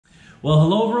Well,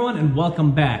 hello everyone and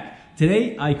welcome back.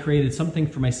 Today I created something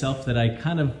for myself that I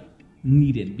kind of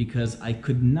needed because I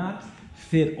could not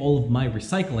fit all of my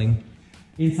recycling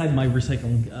inside my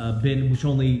recycling bin, which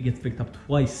only gets picked up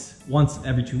once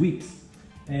every 2 weeks.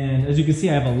 And as you can see,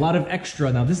 I have a lot of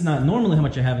extra. Now this is not normally how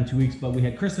much I have in 2 weeks, but we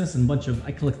had Christmas and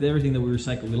I collected everything that we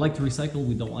recycle. We like to recycle,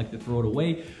 we don't like to throw it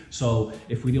away. So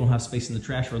if we don't have space in the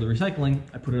trash for the recycling,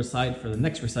 I put it aside for the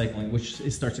next recycling, which it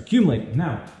starts accumulating.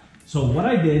 Now, so what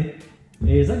I did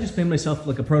is I just made myself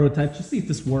like a prototype to see if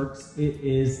this works. It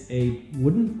is a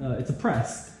wooden, it's a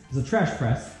press, it's a trash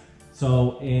press.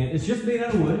 So, and it's just made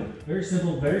out of wood, very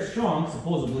simple, very strong,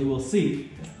 supposedly, we'll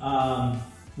see.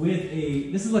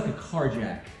 This is like a car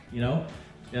jack, you know?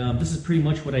 This is pretty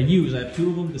much what I use. I have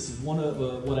two of them. This is one of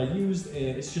what I used,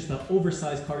 and it's just an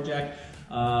oversized car jack.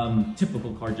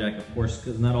 Typical car jack, of course,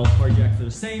 because not all car jacks are the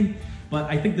same. But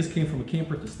I think this came from a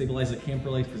camper to stabilize a camper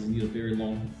life because it needs a very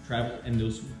long travel, and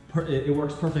it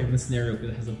works perfect in this scenario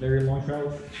because it has a very long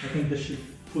travel. I think this should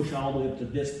push all the way up to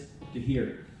this, up to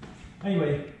here.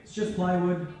 Anyway, it's just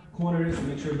plywood, corner it to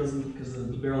make sure it doesn't, because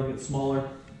the barrel gets smaller.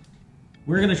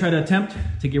 We're gonna try to attempt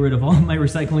to get rid of all my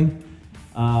recycling.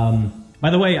 By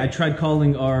the way, I tried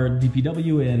calling our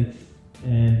DPW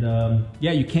and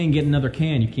yeah, you can't get another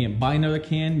can. You can't buy another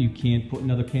can. You can't put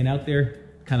another can out there.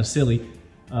 Kind of silly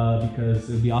because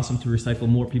it would be awesome to recycle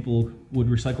more. People would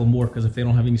recycle more because if they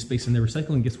don't have any space in their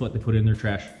recycling, guess what? They put it in their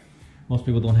trash. Most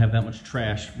people don't have that much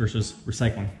trash versus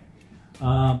recycling.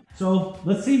 So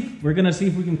let's see. We're gonna see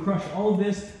if we can crush all of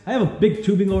this. I have a big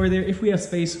tubing over there. If we have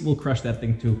space, we'll crush that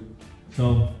thing too.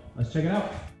 So let's check it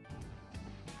out.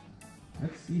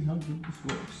 Let's see how good this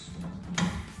works.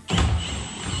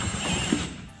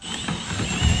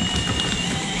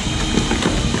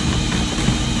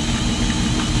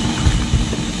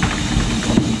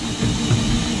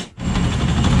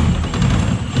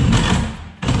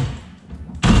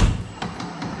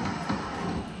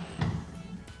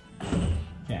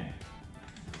 Okay.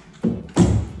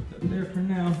 Put that there for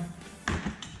now.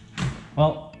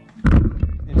 Well,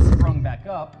 it's sprung back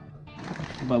up,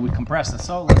 but we compressed it.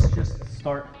 So let's just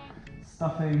start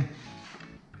stuffing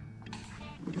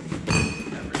everything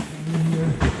in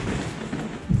here.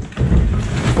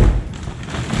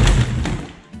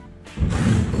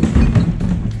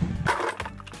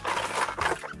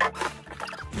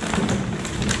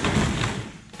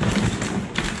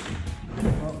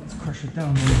 Well, let's crush it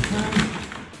down one time.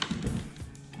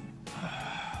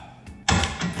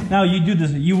 Now you do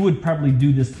this, you would probably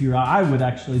do this I would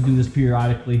actually do this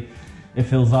periodically. It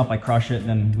fills up, I crush it, and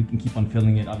then we can keep on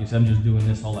filling it. Obviously, I'm just doing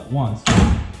this all at once.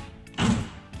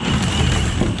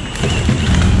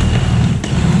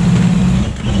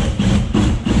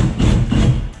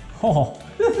 Oh,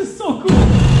 this is so cool.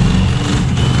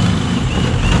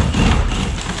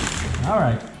 All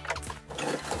right.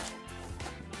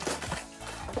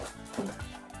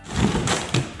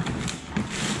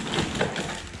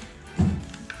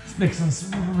 Let's make some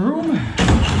room.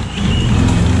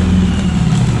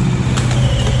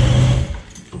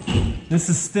 This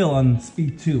is still on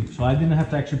speed 2, so I didn't have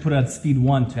to actually put it on speed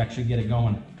 1 to actually get it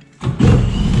going.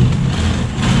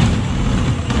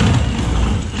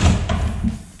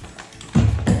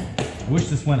 I wish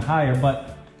this went higher,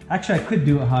 but actually I could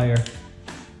do it higher.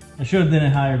 I should have done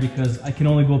it higher because I can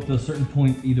only go up to a certain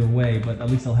point either way, but at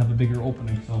least I'll have a bigger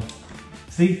opening. So,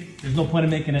 see, there's no point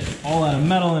in making it all out of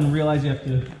metal and realize you have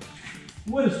to.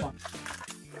 Wood is fine.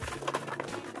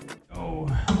 Oh.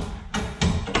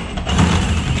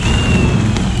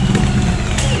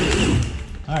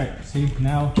 All right, see,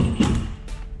 now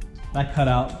that cut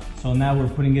out. So now we're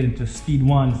putting it into speed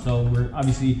 1. So we're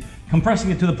obviously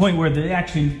compressing it to the point where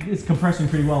it's compressing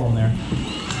pretty well in there.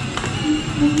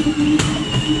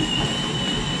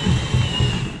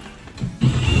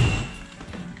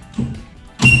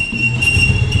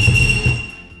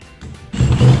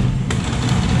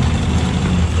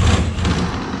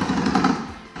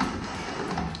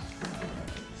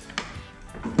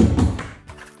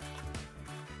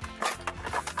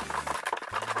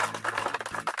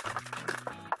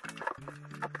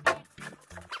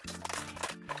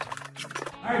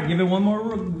 All right, give it one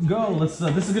more go. Let's.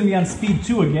 This is going to be on speed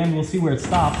 2 again. We'll see where it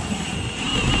stops.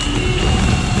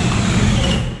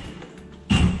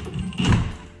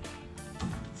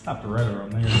 Stop the rudder on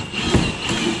there.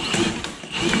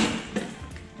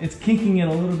 It's kinking it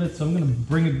a little bit, so I'm going to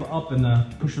bring it up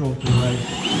and push it over to the right.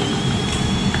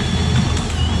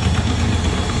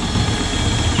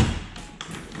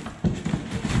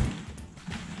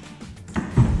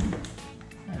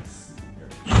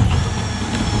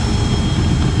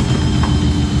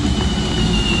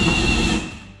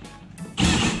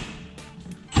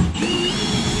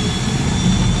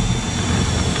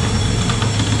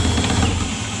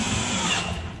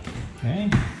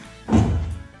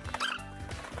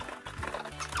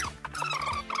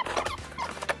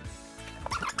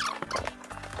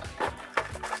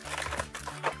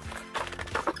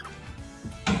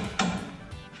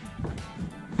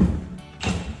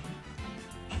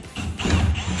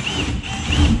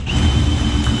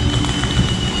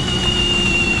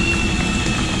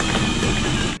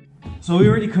 So we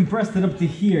already compressed it up to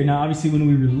here. Now obviously when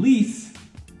we release,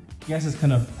 gas is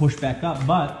gonna push back up,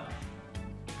 but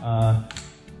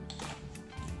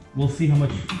we'll see how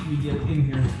much we get in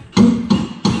here.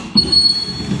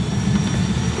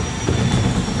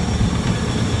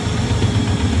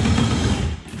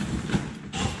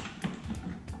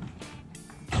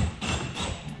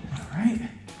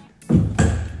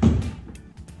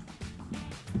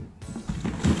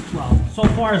 So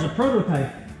far as a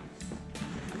prototype,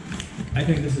 I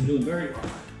think this is doing very well.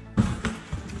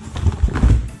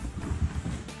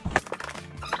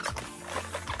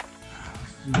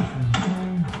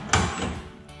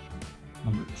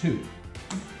 Number 2.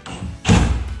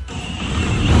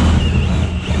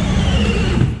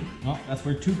 Well, that's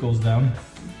where 2 goes down.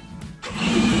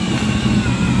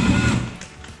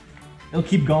 It'll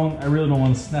keep going. I really don't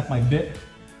want to snap my bit,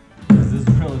 because this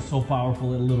drill is so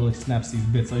powerful, it literally snaps these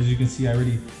bits. So as you can see, I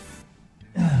already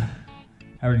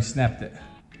snapped it.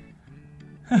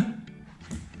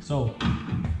 So,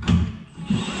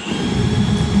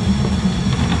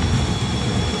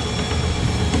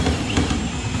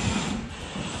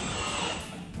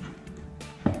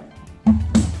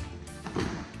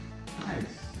 nice.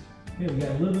 Okay, we got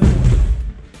a little bit more.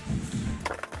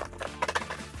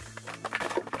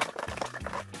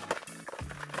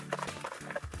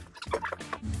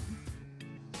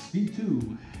 Speed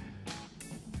 2.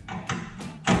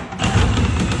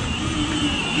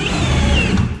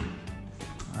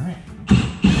 All right.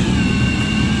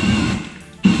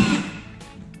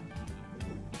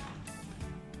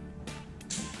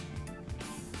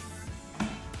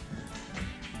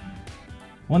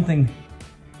 One thing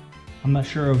I'm not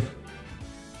sure of,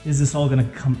 is this all gonna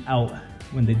come out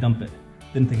when they dump it?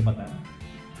 Didn't think about that.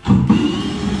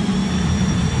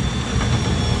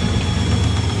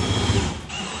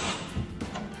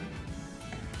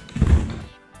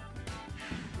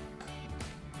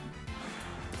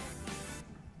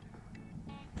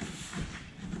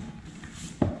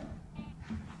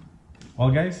 Well,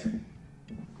 guys,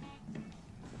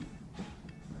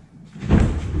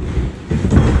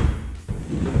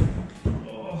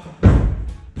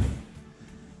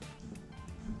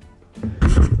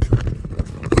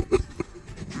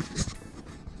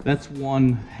 that's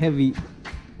one heavy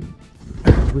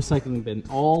recycling bin.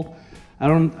 I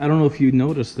don't know if you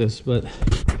noticed this, but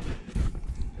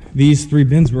these 3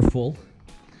 bins were full.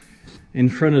 In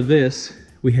front of this,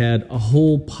 we had a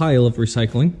whole pile of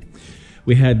recycling.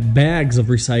 We had bags of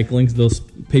recycling, those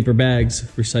paper bags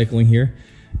of recycling here,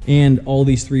 and all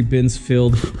these 3 bins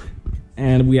filled,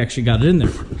 and we actually got it in there,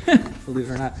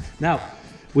 believe it or not. Now,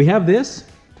 we have this,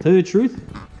 to tell you the truth,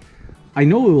 I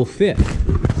know it will fit,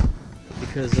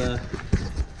 because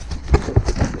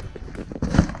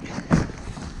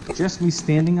just me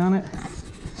standing on it,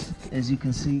 as you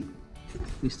can see,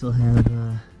 we still have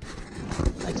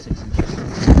like 6 inches.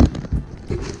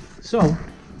 So,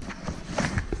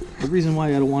 the reason why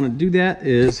I don't want to do that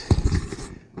is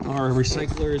our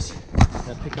recyclers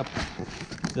that pick up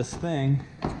this thing,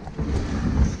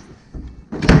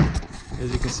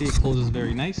 as you can see, it closes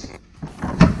very nice.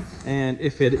 And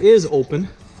if it is open,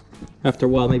 after a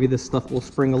while maybe this stuff will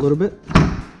spring a little bit.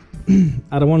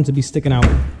 I don't want it to be sticking out.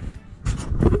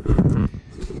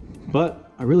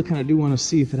 But I really kind of do want to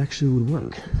see if it actually would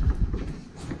work.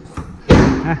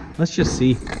 Let's just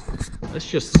see. Let's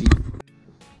just see.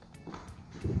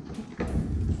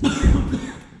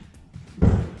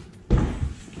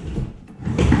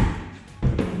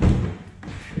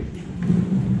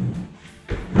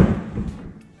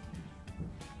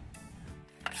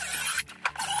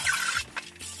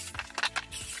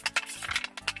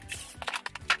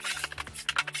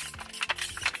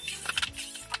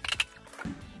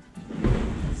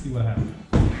 See what happens.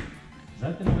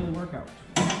 That didn't really work out.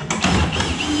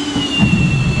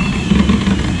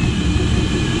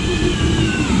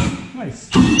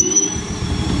 Nice.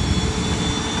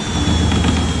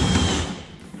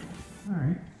 All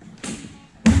right.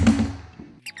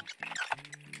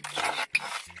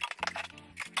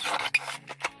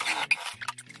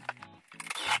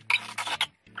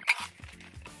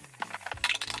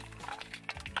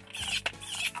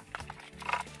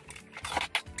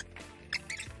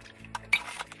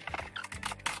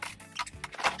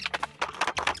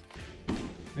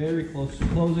 Very close to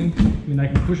closing. I mean, I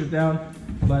can push it down,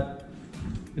 but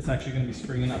it's actually going to be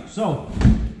springing up. So,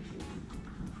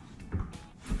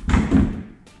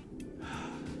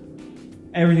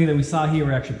 everything that we saw here,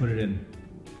 we actually put it in.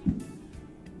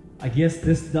 I guess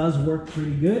this does work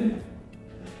pretty good.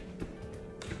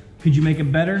 Could you make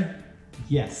it better?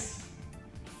 Yes.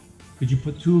 Could you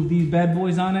put 2 of these bad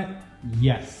boys on it?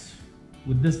 Yes.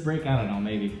 Would this break? I don't know,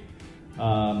 maybe.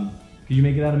 Could Can you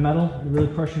make it out of metal and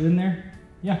really crush it in there?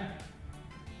 Yeah.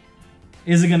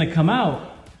 Is it gonna come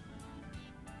out?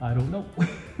 I don't know.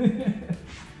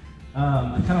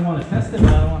 I kind of want to test it,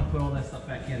 but I don't want to put all that stuff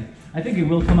back in. I think it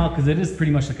will come out because it is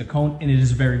pretty much like a cone and it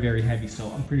is very, very heavy.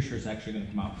 So I'm pretty sure it's actually going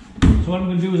to come out. So what I'm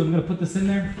going to do is I'm going to put this in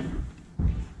there.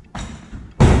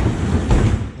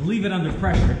 Leave it under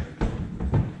pressure.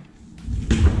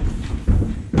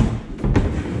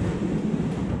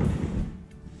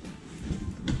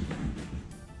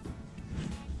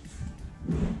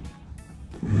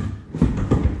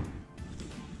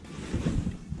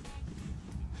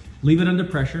 Leave it under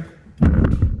pressure,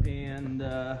 and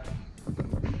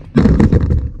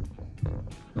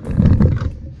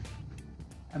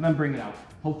then bring it out.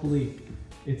 Hopefully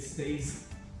it stays.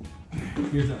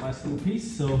 Here's that last little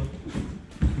piece, so you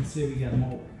can see we got them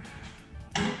all.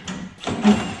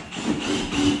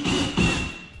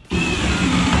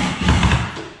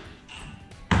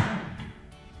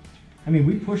 I mean,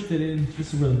 we pushed it in.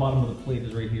 This is where the bottom of the plate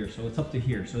is right here, so it's up to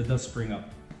here, so it does spring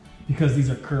up. Because these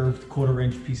are curved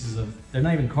 1/4-inch pieces of, they're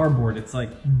not even cardboard, it's like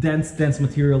dense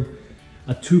material,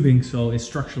 a tubing, so it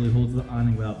structurally holds the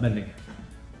awning without bending.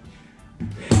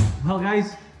 Well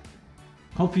guys,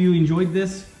 hopefully you enjoyed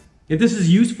this. If this is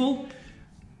useful,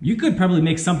 you could probably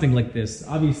make something like this.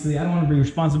 Obviously, I don't want to be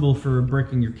responsible for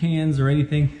breaking your cans or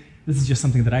anything. This is just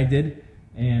something that I did,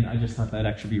 and I just thought that'd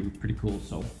actually be pretty cool.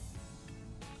 So,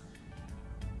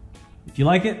 if you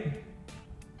like it,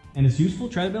 and it's useful,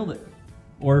 try to build it.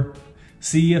 Or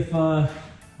see if, I'd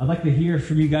like to hear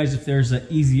from you guys if there's an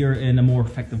easier and a more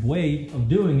effective way of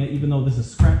doing it, even though this is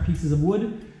scrap pieces of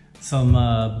wood, some,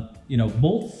 you know,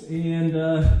 bolts, and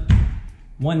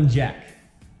one jack.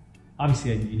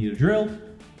 Obviously, you need a drill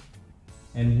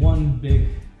and one big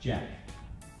jack.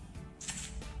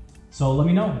 So let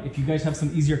me know if you guys have some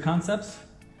easier concepts.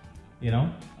 You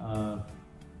know,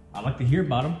 I'd like to hear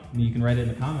about them. I mean, you can write it in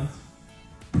the comments.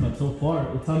 But so far,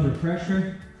 it's under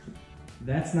pressure.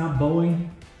 That's not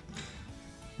bowing.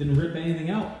 Didn't rip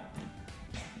anything out.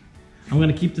 I'm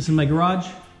gonna keep this in my garage.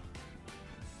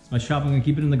 It's my shop, I'm gonna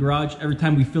keep it in the garage. Every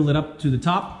time we fill it up to the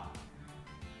top,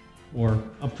 or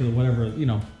up to whatever, you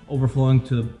know, overflowing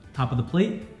to the top of the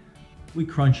plate, we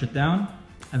crunch it down,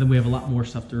 and then we have a lot more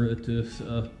stuff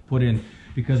to put in.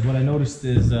 Because what I noticed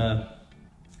is, my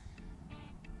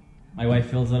wife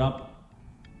fills it up,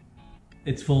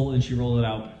 it's full, and she rolls it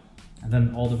out. And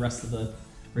then all the rest of the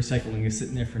recycling is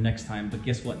sitting there for next time, but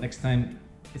guess what? Next time,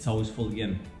 it's always full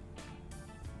again.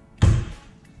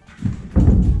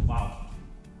 Wow.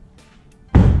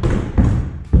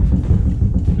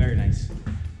 Very nice.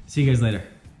 See you guys later.